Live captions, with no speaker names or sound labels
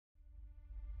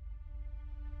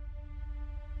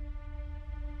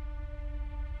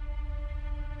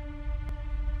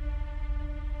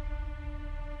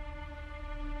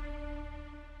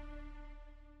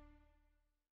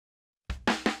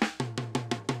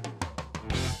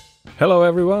Hello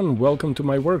everyone, welcome to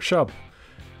my workshop.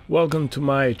 Welcome to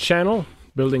my channel,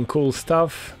 Building Cool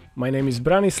Stuff. My name is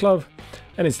Branislav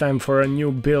and it's time for a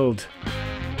new build.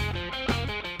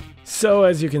 So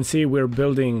as you can see, we're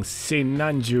building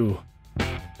Sinanju.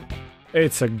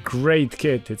 It's a great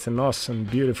kit, it's an awesome,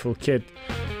 beautiful kit.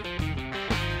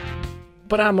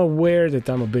 But I'm aware that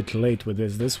I'm a bit late with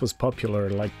this. This was popular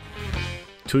like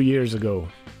 2 years ago,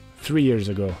 3 years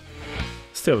ago.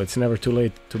 Still, it's never too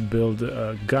late to build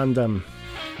a Gundam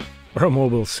or a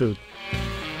mobile suit.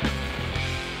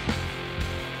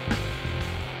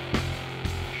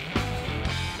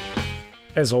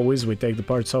 As always, we take the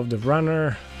parts off the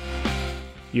runner,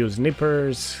 use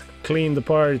nippers, clean the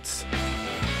parts,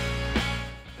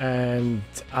 and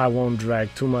I won't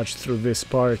drag too much through this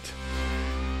part.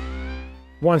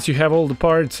 Once you have all the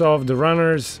parts off the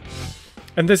runners,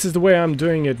 and this is the way I'm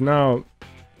doing it now,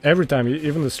 every time,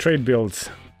 even the straight builds,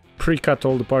 pre-cut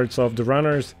all the parts off the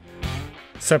runners,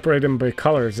 separate them by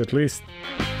colors at least.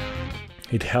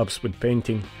 It helps with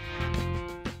painting.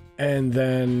 And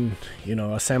then, you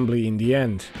know, assembly in the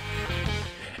end.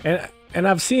 And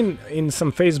I've seen in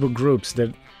some Facebook groups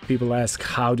that people ask,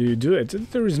 how do you do it?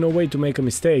 There is no way to make a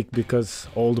mistake because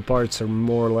all the parts are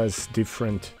more or less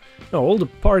different. No, all the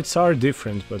parts are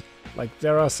different, but like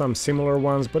there are some similar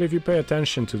ones, but if you pay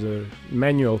attention to the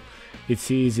manual,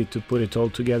 it's easy to put it all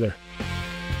together.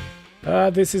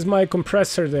 This is my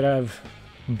compressor that I've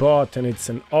bought, and it's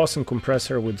an awesome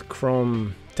compressor with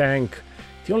chrome tank.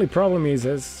 The only problem is,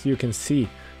 as you can see,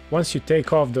 once you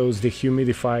take off those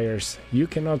dehumidifiers, you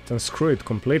cannot unscrew it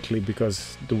completely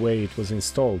because the way it was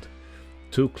installed,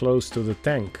 too close to the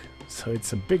tank. So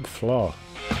it's a big flaw.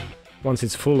 Once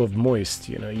it's full of moist,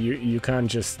 you know, you can't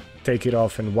just take it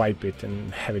off and wipe it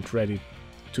and have it ready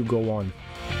to go on.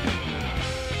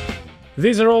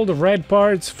 These are all the red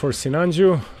parts for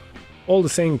Sinanju, all the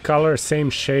same color, same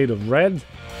shade of red.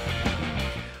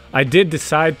 I did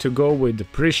decide to go with the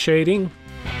preshading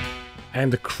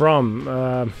and the chrome.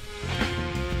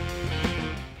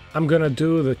 I'm gonna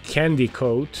do the candy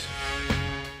coat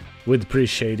with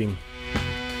preshading.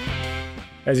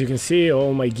 As you can see,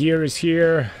 all my gear is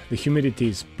here, the humidity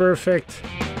is perfect.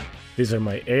 These are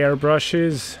my air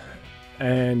brushes.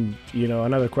 And you know,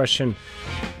 another question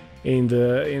in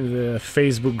the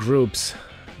Facebook groups,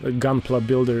 the Gunpla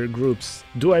builder groups,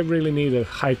 do I really need a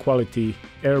high quality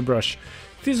airbrush?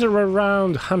 These are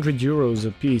around 100 euros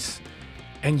a piece,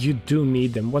 and you do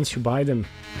need them. Once you buy them,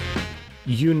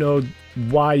 you know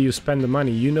why you spend the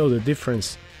money, you know the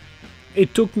difference.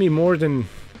 It took me more than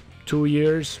 2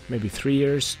 years, maybe 3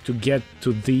 years to get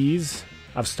to these.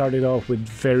 I've started off with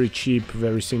very cheap,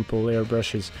 very simple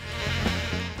airbrushes,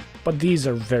 but these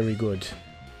are very good.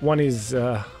 One is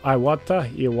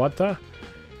Iwata,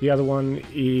 the other one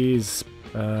is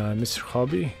Mr.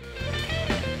 Hobby.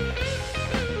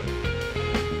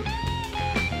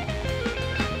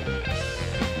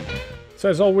 So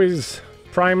as always,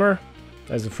 primer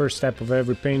as the first step of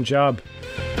every paint job.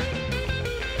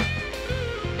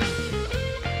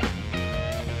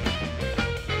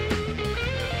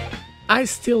 I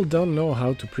still don't know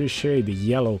how to pre-shade the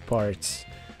yellow parts,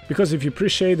 because if you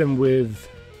pre-shade them with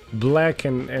black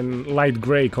and light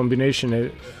gray combination,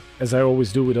 as I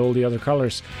always do with all the other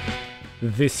colors,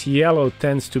 this yellow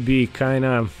tends to be kind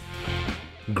of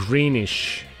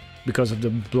greenish because of the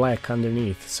black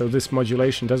underneath, so this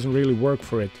modulation doesn't really work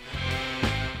for it.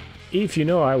 If you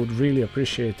know, I would really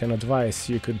appreciate an advice.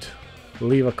 You could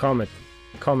leave a comment.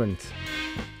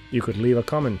 You could leave a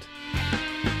comment.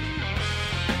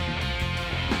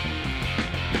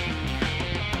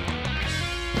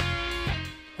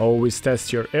 Always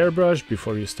test your airbrush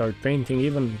before you start painting,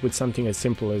 even with something as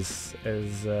simple as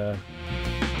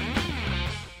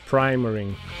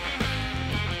primering.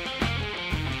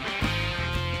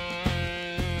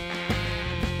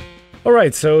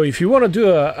 Alright, so if you want to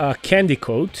do a candy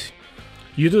coat,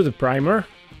 you do the primer.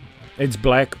 It's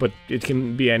black, but it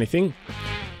can be anything.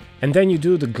 And then you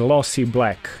do the glossy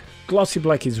black. Glossy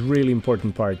black is really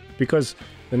important part, because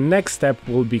the next step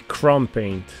will be chrome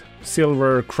paint.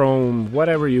 Silver, chrome,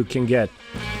 whatever you can get.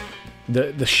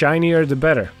 The shinier the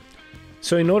better.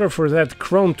 So in order for that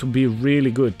chrome to be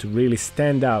really good, to really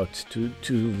stand out, to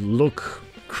look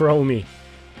chromy,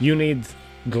 you need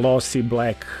glossy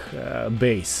black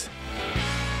base.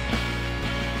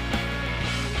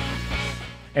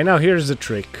 And now here's the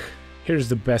trick. Here's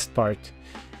the best part.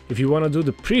 If you want to do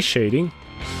the pre-shading,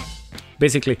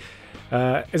 basically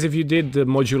as if you did the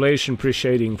modulation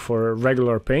pre-shading for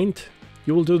regular paint,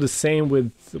 you will do the same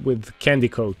with candy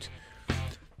coat.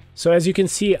 So as you can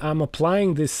see, I'm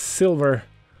applying this silver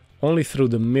only through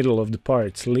the middle of the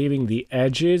parts, leaving the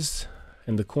edges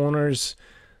and the corners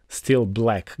still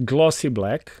black, glossy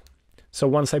black. So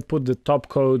once I put the top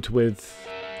coat with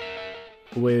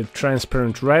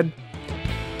transparent red,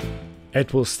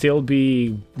 it will still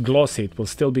be glossy, it will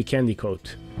still be candy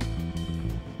coat.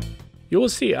 You will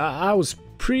see, I was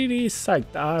pretty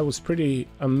psyched, I was pretty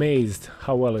amazed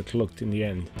how well it looked in the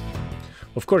end.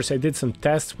 Of course, I did some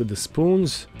tests with the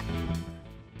spoons.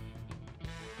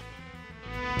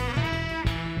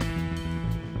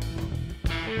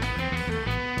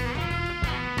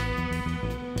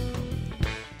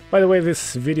 By the way,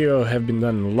 this video have been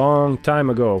done a long time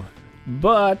ago,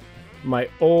 but my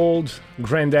old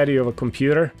granddaddy of a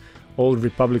computer, old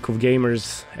Republic of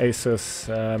Gamers Asus,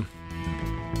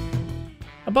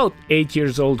 about 8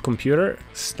 years old computer,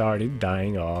 started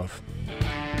dying off.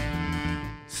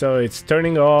 So it's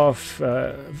turning off,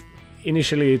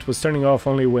 initially it was turning off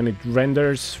only when it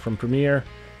renders from Premiere.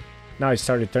 Now it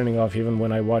started turning off even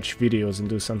when I watch videos and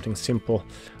do something simple.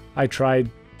 I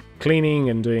tried cleaning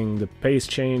and doing the paste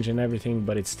change and everything,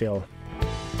 but it's still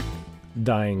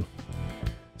dying.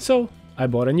 So I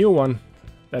bought a new one.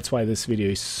 That's why this video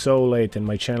is so late and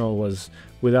my channel was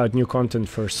without new content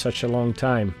for such a long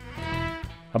time.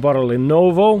 I bought a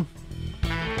Lenovo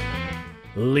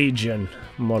Legion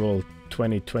model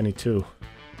 2022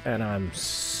 and I'm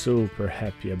super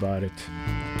happy about it.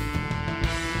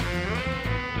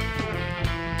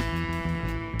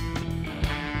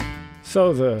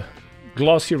 So the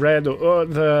glossy red, or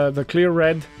the clear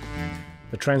red,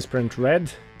 the transparent red,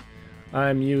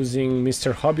 I'm using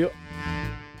Mr. Hobby.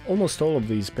 Almost all of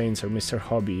these paints are Mr.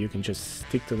 Hobby, you can just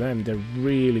stick to them, they're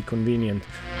really convenient.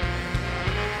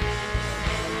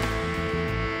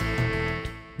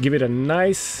 Give it a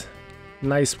nice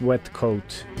wet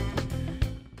coat.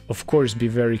 Of course, be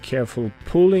very careful,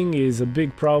 pulling is a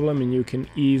big problem and you can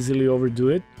easily overdo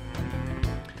it.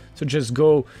 So just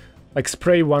go, like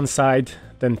spray one side,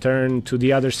 then turn to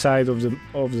the other side of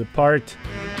the part.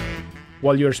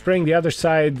 While you're spraying the other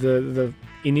side, the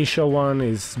initial one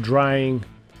is drying.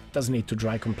 Doesn't need to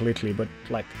dry completely, but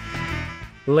like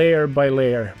layer by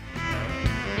layer.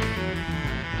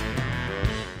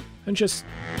 And just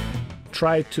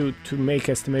try to make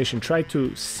estimation. Try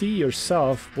to see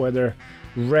yourself whether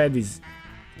red is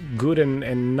good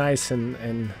and nice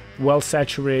and well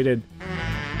saturated.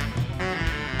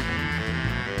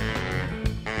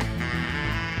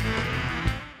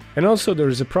 And also there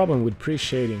is a problem with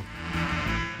pre-shading.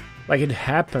 Like it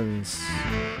happens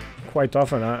quite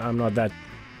often, I'm not that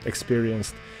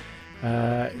experienced.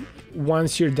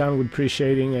 Once you're done with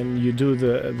pre-shading and you do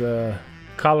the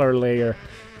color layer,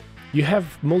 you have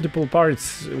multiple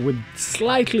parts with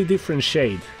slightly different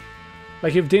shade.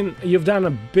 Like you've done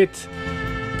a bit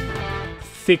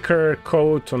thicker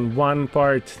coat on one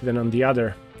part than on the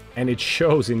other, and it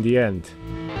shows in the end.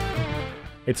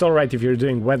 It's alright if you're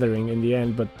doing weathering in the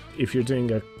end, but if you're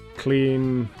doing a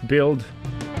clean build,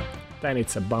 then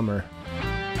it's a bummer.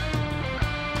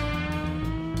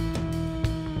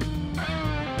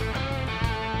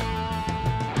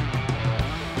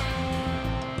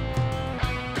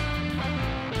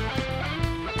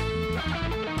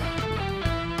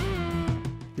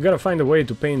 You gotta find a way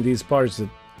to paint these parts that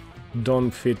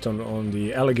don't fit on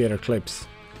the alligator clips.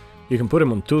 You can put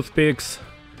them on toothpicks.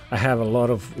 I have a lot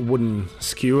of wooden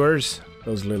skewers,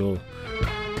 those little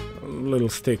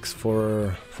sticks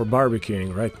for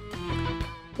barbecuing, right?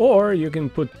 Or you can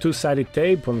put two-sided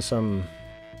tape on some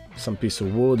piece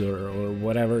of wood or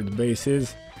whatever the base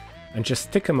is and just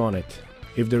stick them on it.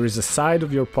 If there is a side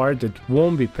of your part that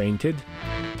won't be painted,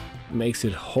 it makes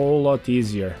it a whole lot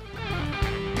easier.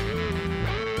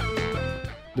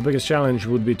 The biggest challenge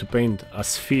would be to paint a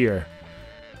sphere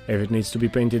if it needs to be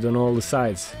painted on all the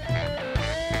sides.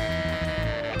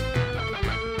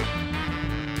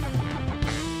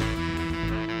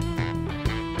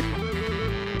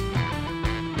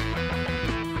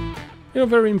 You know, a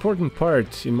very important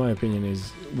part, in my opinion,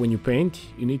 is when you paint,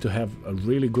 you need to have a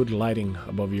really good lighting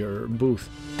above your booth.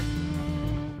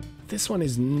 This one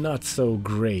is not so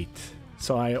great,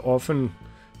 so I often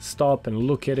stop and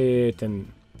look at it,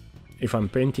 and if I'm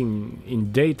painting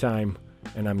in daytime,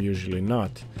 and I'm usually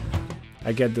not,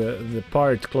 I get the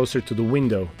part closer to the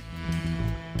window.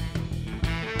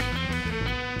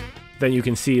 Then you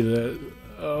can see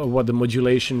what the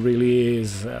modulation really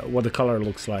is, what the color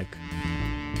looks like.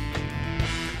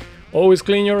 Always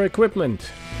clean your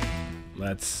equipment.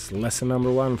 That's lesson number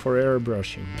 1 for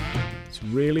airbrushing. It's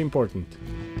really important.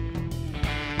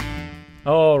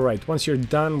 Alright, once you're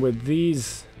done with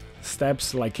these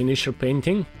steps like initial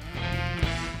painting,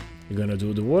 you're gonna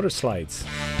do the water slides.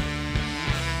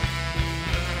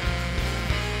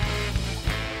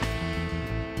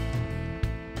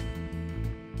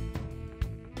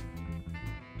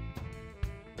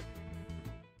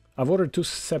 I've ordered 2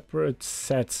 separate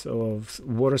sets of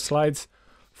water slides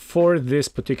for this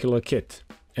particular kit.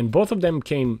 And both of them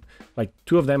came, like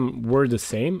 2 of them were the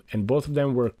same, and both of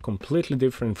them were completely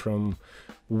different from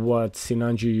what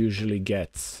Sinanju usually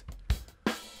gets.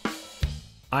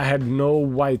 I had no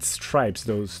white stripes,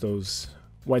 those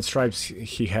white stripes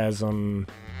he has on,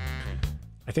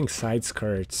 I think, side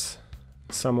skirts,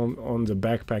 some on the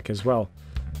backpack as well.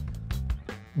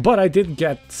 But I did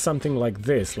get something like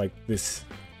this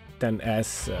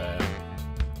 10S,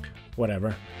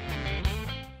 whatever.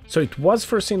 So it was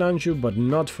for Sinanju, but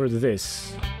not for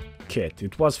this kit.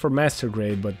 It was for master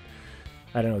grade, but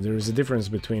I don't know, there is a difference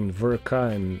between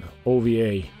Verka and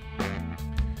OVA.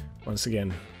 Once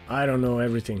again, I don't know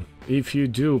everything. If you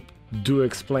do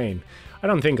explain. I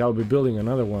don't think I'll be building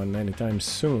another one anytime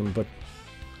soon, but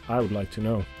I would like to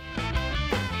know.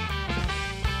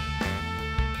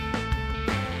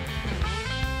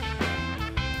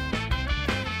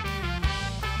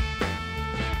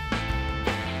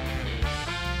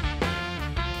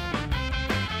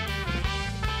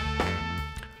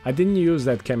 I didn't use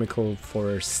that chemical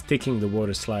for sticking the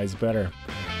water slides better,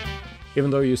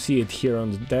 even though you see it here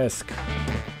on the desk.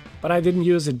 But I didn't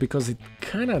use it because it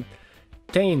kind of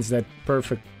taints that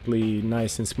perfectly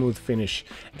nice and smooth finish.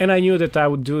 And I knew that I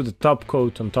would do the top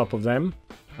coat on top of them.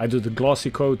 I do the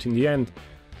glossy coat in the end,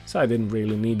 so I didn't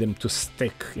really need them to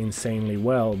stick insanely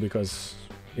well because,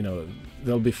 you know,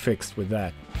 they'll be fixed with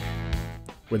that,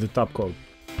 with the top coat.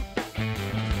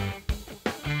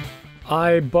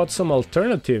 I bought some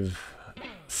alternative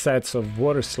sets of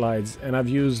water slides and I've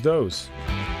used those.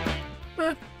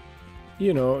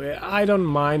 You know, I don't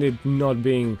mind it not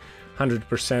being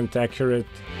 100% accurate.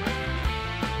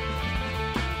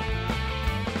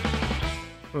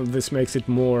 This makes it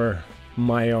more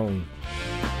my own.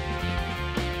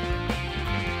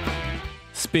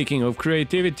 Speaking of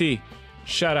creativity,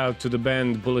 shout out to the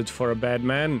band Bullet For A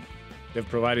Badman. They've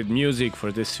provided music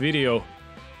for this video.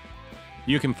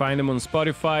 You can find them on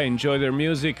Spotify, enjoy their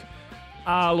music.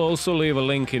 I'll also leave a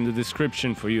link in the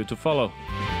description for you to follow.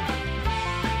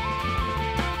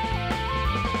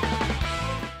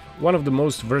 One of the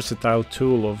most versatile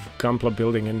tools of Gunpla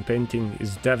building and painting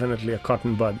is definitely a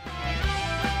cotton bud.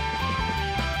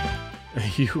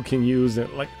 You can use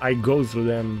it, like I go through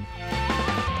them.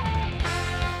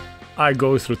 I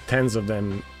go through tens of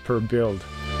them per build.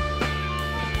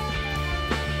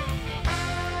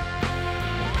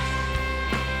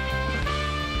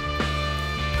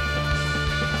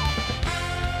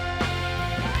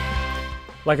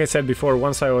 Like I said before,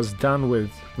 once I was done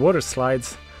with water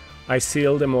slides, I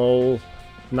sealed them all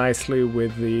nicely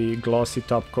with the glossy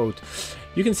top coat.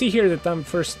 You can see here that I'm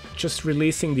first just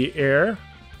releasing the air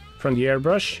from the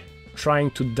airbrush, trying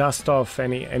to dust off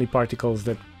any particles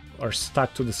that are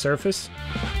stuck to the surface.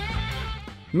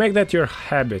 Make that your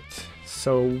habit.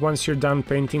 So once you're done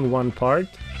painting one part,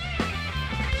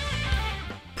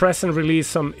 press and release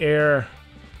some air,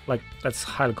 like that's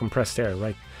highly compressed air,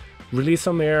 right? Release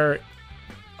some air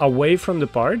away from the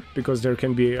part, because there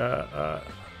can be a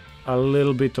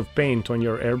little bit of paint on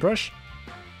your airbrush,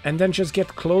 and then just get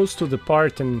close to the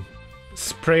part and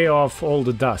spray off all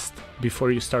the dust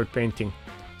before you start painting.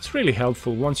 It's really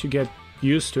helpful. Once you get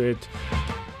used to it,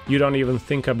 you don't even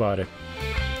think about it.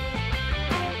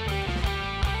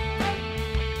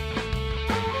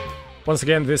 Once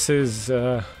again, this is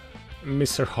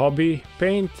Mr. Hobby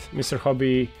paint, Mr.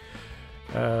 Hobby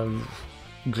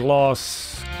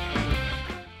gloss,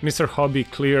 Mr. Hobby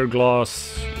clear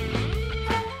gloss,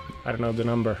 I don't know the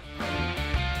number.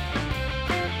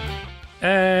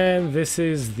 And this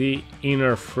is the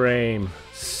inner frame.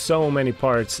 So many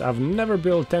parts. I've never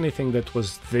built anything that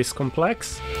was this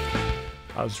complex.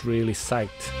 I was really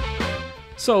psyched.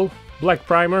 So, black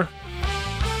primer.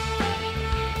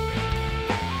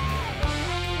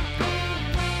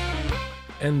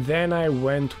 And then I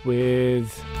went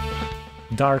with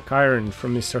dark iron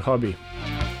from Mr. Hobby.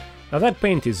 Now that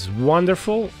paint is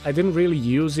wonderful. I didn't really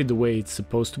use it the way it's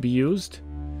supposed to be used.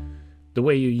 The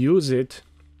way you use it,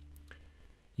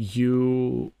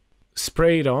 you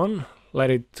spray it on, let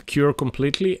it cure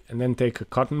completely, and then take a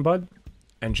cotton bud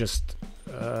and just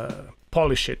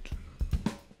polish it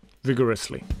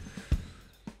vigorously.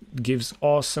 It gives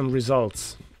awesome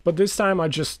results. But this time I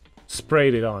just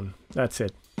sprayed it on. That's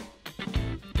it.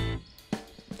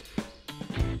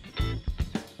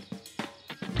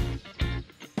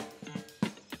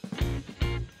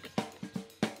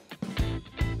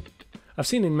 I've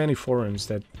seen in many forums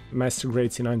that Master Grade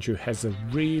Sinanju has a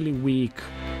really weak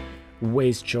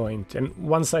waist joint, and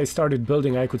once I started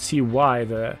building I could see why.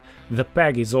 The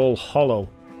peg is all hollow.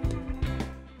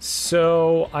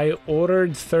 So I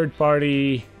ordered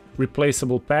third-party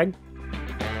replaceable peg.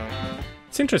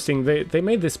 It's interesting, they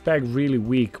made this peg really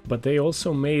weak, but they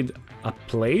also made a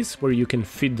place where you can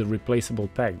fit the replaceable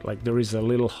peg. Like there is a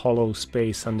little hollow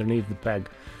space underneath the peg.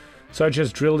 So I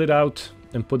just drilled it out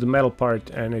and put the metal part,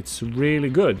 and it's really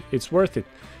good. It's worth it.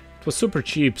 It was super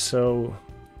cheap, so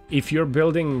if you're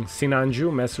building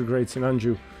Sinanju, master grade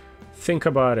Sinanju, think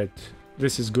about it.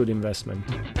 This is good investment.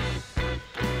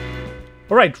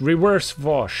 Alright, reverse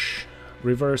wash.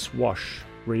 Reverse wash.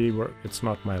 It's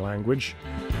not my language.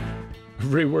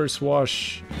 Reverse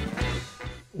wash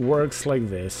works like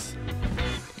this.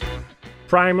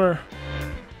 Primer.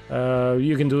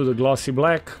 You can do the glossy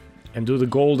black and do the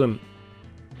golden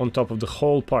on top of the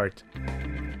whole part.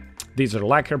 These are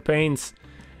lacquer paints,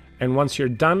 and once you're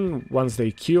done, once they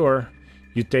cure,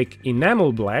 you take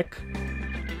enamel black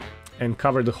and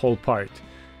cover the whole part.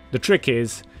 The trick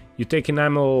is you take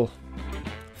enamel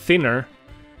thinner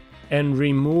and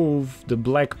remove the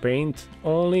black paint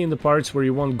only in the parts where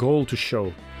you want gold to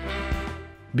show.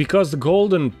 Because the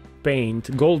gold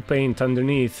paint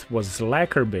underneath was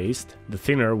lacquer based, the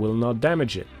thinner will not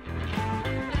damage it.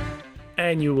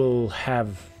 And you will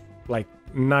have like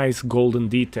nice golden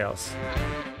details.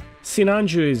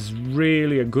 Sinanju is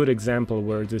really a good example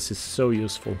where this is so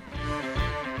useful.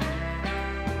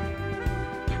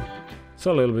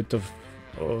 So a little bit of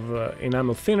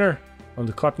enamel thinner on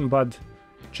the cotton bud,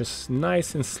 just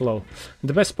nice and slow.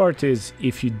 The best part is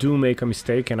if you do make a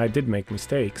mistake, and I did make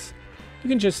mistakes, you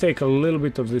can just take a little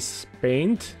bit of this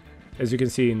paint, as you can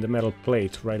see in the metal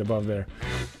plate right above there.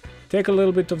 Take a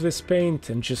little bit of this paint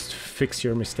and just fix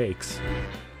your mistakes.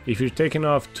 If you're taking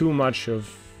off too much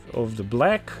of the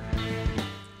black,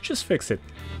 just fix it.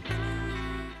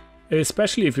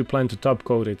 Especially if you plan to top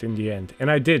coat it in the end. And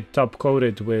I did top coat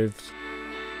it with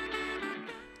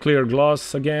clear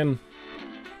gloss again.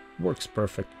 Works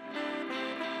perfect.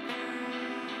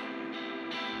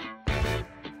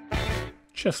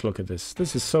 Just look at this.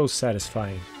 This is so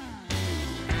satisfying.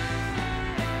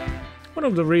 One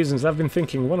of the reasons I've been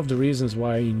thinking, one of the reasons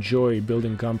why I enjoy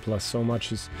building Gunpla so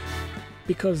much is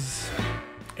because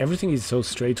everything is so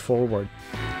straightforward.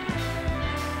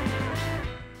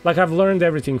 Like I've learned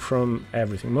everything,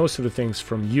 most of the things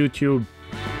from YouTube,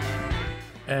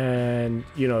 and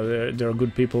you know there are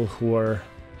good people who are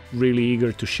really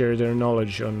eager to share their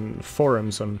knowledge on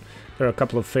forums. There are a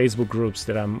couple of Facebook groups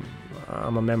that I'm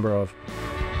a member of.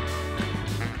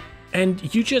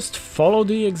 And you just follow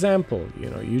the example,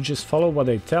 you just follow what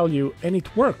they tell you, and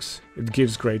it works. It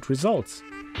gives great results.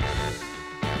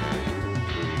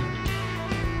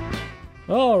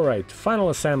 Alright, final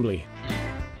assembly.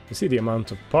 You see the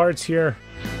amount of parts here.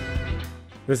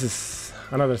 This is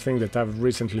another thing that I've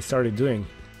recently started doing.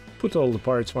 Put all the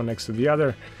parts one next to the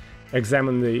other,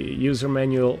 examine the user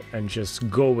manual, and just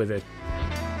go with it.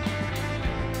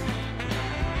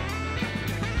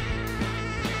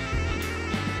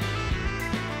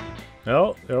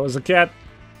 Oh, there was a cat.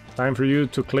 Time for you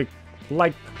to click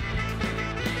like.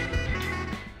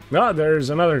 Ah,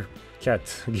 there's another cat.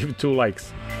 Give it 2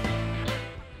 likes.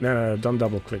 No, don't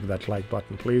double click that like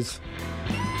button, please.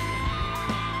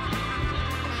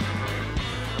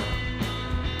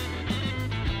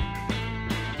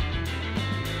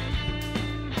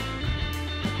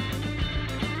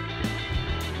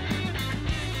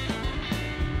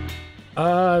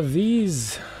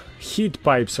 These heat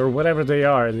pipes, or whatever they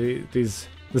are, these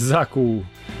Zaku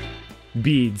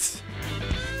beads,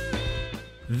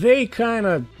 they kind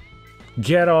of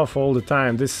get off all the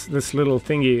time. This little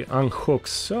thingy unhooks,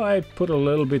 so I put a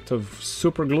little bit of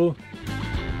super glue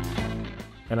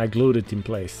and I glued it in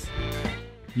place.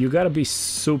 You gotta be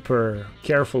super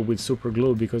careful with super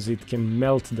glue because it can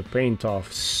melt the paint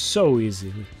off so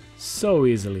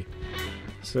easily.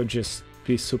 So just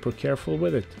be super careful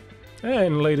with it.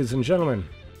 And ladies and gentlemen,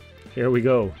 here we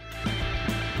go.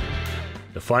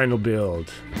 The final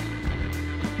build.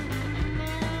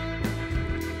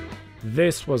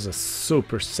 This was a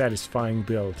super satisfying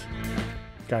build.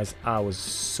 Guys, I was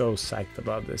so psyched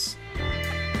about this.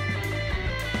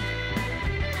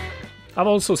 I've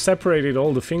also separated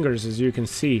all the fingers, as you can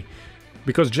see,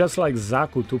 because just like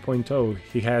Zaku 2.0,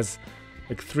 he has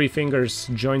like 3 fingers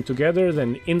joined together,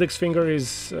 then index finger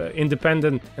is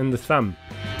independent and the thumb.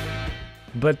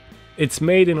 But it's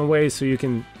made in a way so you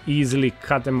can easily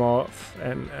cut them off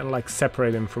and like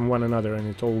separate them from one another, and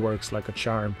it all works like a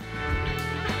charm.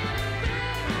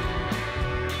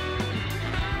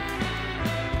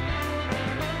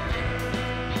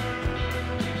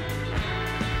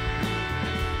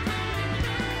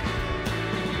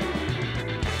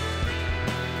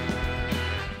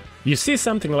 You see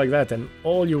something like that and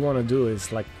all you want to do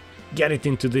is like get it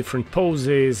into different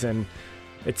poses and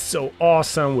It's so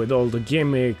awesome with all the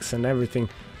gimmicks and everything.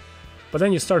 But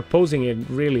then you start posing it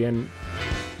really and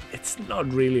it's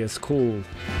not really as cool.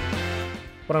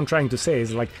 What I'm trying to say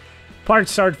is like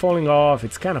parts start falling off,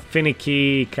 it's kind of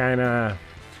finicky, kind of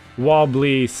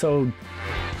wobbly, so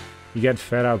you get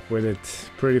fed up with it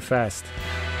pretty fast.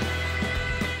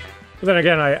 But then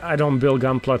again, I don't build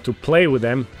Gunpla to play with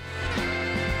them.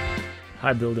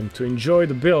 I build them to enjoy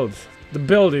the build. The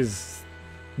build is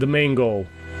the main goal.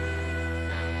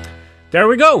 There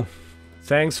we go!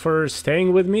 Thanks for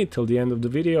staying with me till the end of the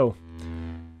video.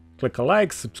 Click a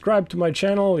like, subscribe to my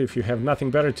channel if you have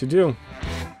nothing better to do.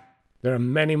 There are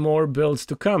many more builds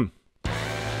to come.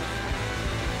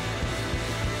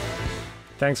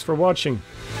 Thanks for watching.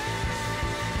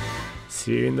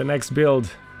 See you in the next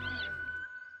build.